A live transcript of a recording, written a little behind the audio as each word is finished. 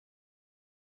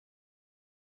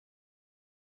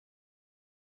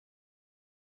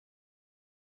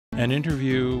An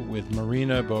interview with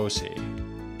Marina Bosi.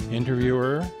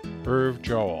 Interviewer, Irv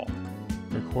Joel.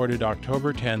 Recorded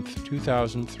October 10th,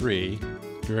 2003,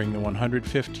 during the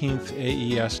 115th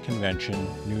AES Convention,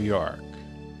 New York.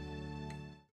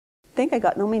 I think I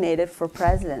got nominated for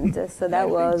president, so that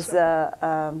was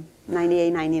 98,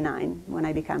 99 when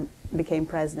I became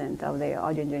president of the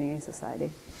Audio Engineering Society.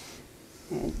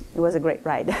 And it was a great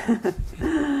ride.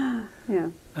 Yeah.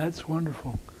 That's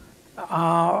wonderful.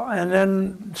 And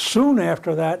then soon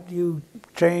after that, you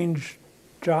changed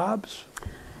jobs?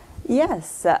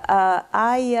 Yes,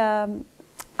 I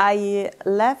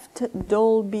left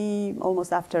Dolby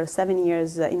almost after 7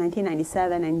 years in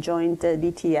 1997 and joined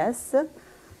DTS,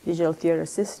 Digital Theater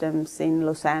Systems, in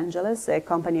Los Angeles. A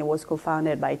company that was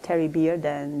co-founded by Terry Beard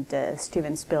and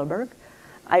Steven Spielberg.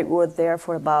 I worked there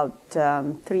for about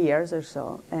 3 years or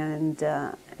so, and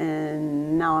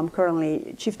now I'm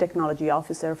currently Chief Technology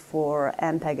Officer for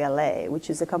MPEG LA, which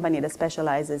is a company that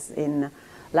specializes in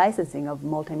licensing of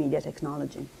multimedia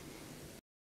technology.